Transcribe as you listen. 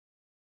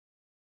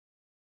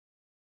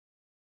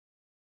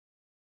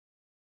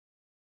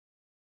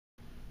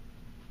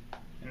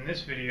In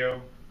this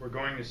video, we're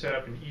going to set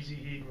up an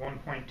EASYHEAT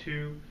 1.2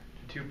 to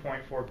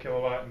 2.4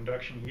 kilowatt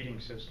induction heating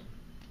system.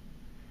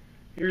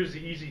 Here's the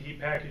EASYHEAT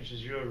package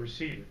as you'll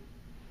receive it.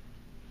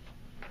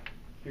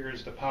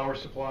 Here's the power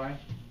supply,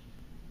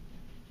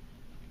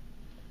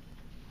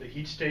 the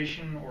heat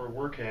station or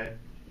workhead,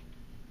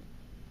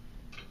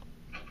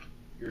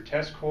 your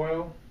test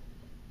coil,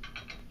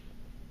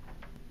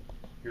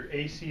 your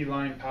AC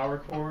line power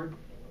cord,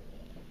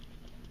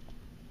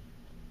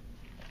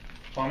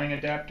 plumbing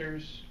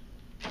adapters,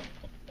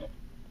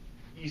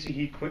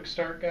 EASYHEAT quick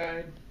start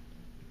guide,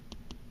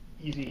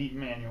 EASYHEAT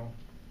manual.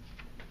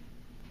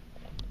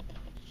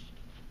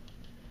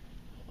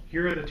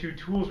 Here are the two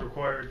tools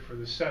required for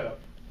the setup: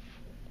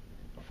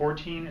 a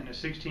 14 and a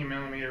 16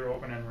 millimeter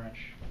open end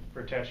wrench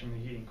for attaching the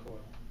heating coil.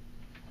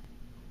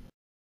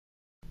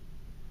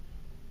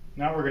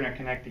 Now we're going to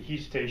connect the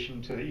heat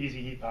station to the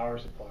EASYHEAT power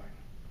supply.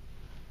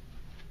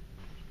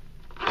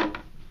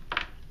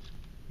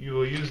 You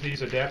will use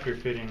these adapter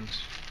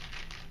fittings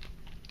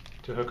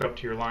to hook up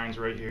to your lines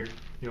right here.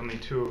 You'll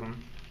need two of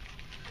them.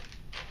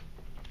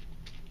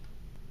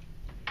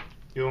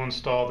 You'll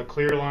install the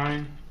clear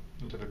line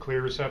into the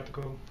clear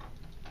receptacle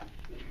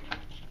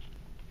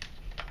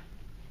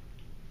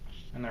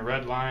and the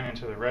red line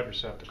into the red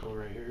receptacle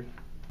right here.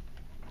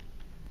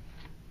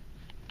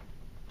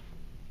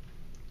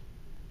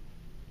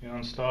 You'll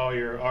install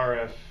your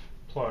RF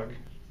plug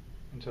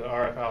into the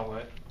RF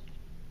outlet,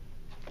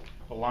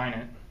 align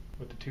it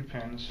with the two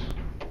pins,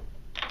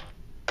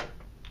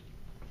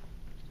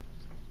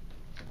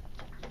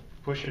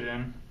 push it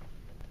in,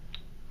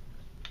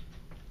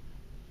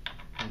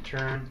 and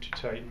turn to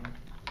tighten.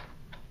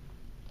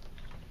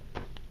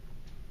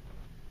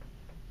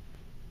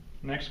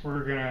 Next,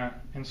 we're going to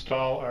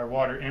install our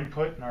water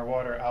input and our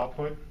water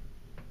output.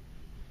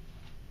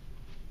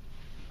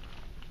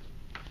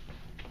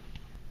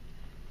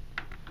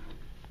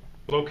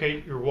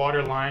 Locate your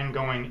water line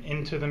going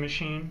into the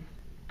machine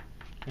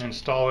and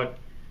install it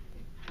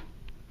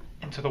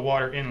into the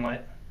water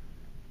inlet.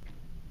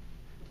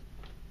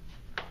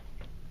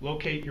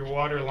 Locate your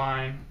water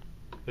line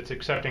that's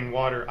accepting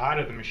water out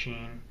of the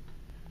machine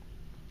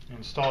and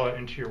install it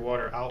into your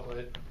water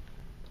outlet.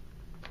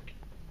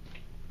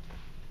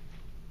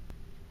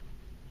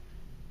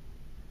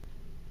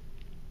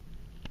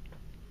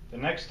 The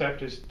next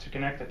step is to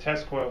connect the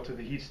test coil to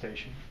the heat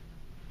station.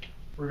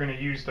 We're going to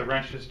use the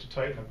wrenches to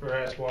tighten the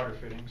brass water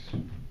fittings.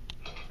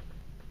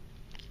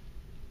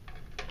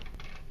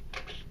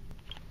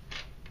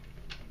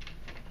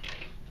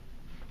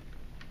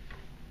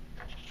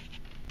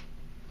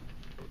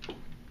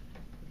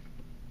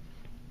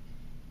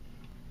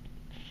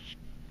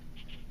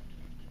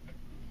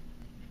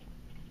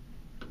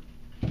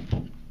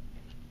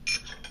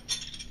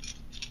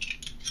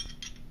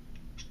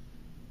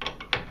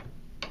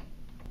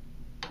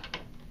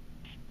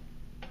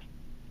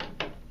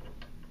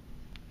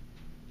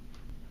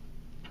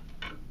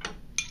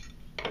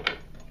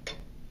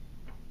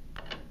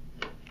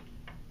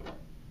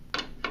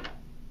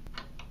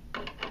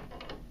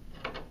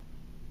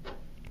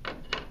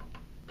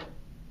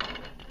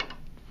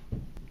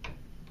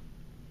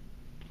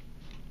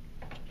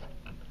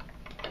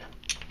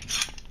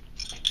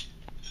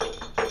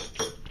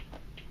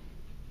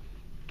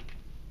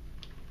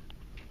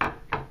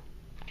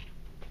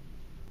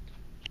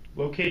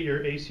 Locate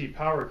your AC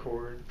power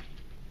cord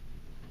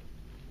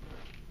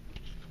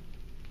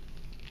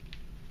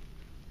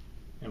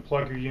and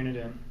plug your unit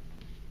in.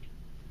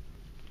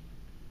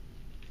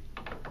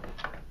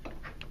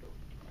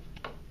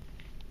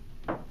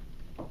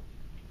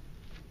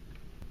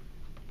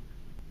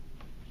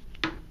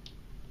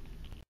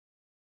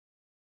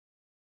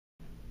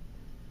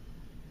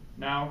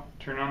 Now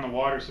turn on the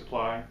water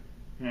supply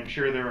and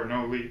ensure there are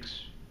no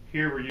leaks.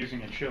 Here we're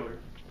using a chiller.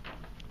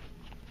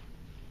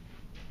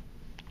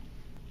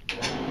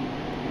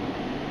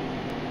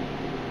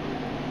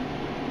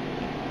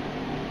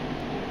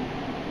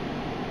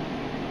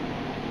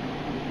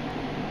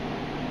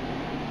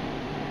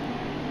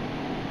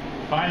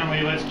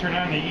 Finally, let's turn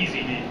on the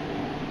EASYHEAT.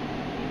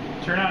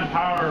 Turn on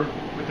power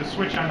with the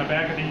switch on the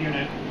back of the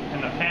unit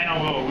and the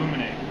panel will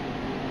illuminate.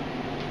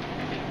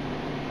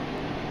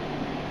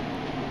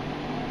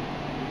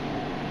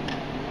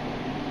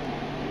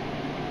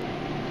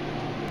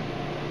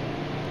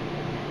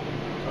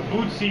 A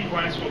boot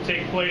sequence will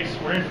take place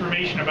where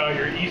information about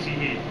your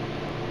EASYHEAT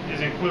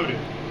is included.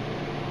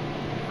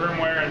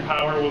 Firmware and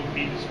power will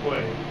be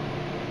displayed.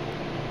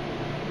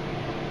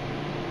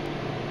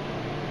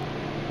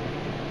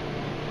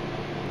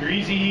 Your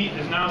EASYHEAT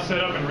is now set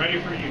up and ready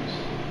for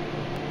use.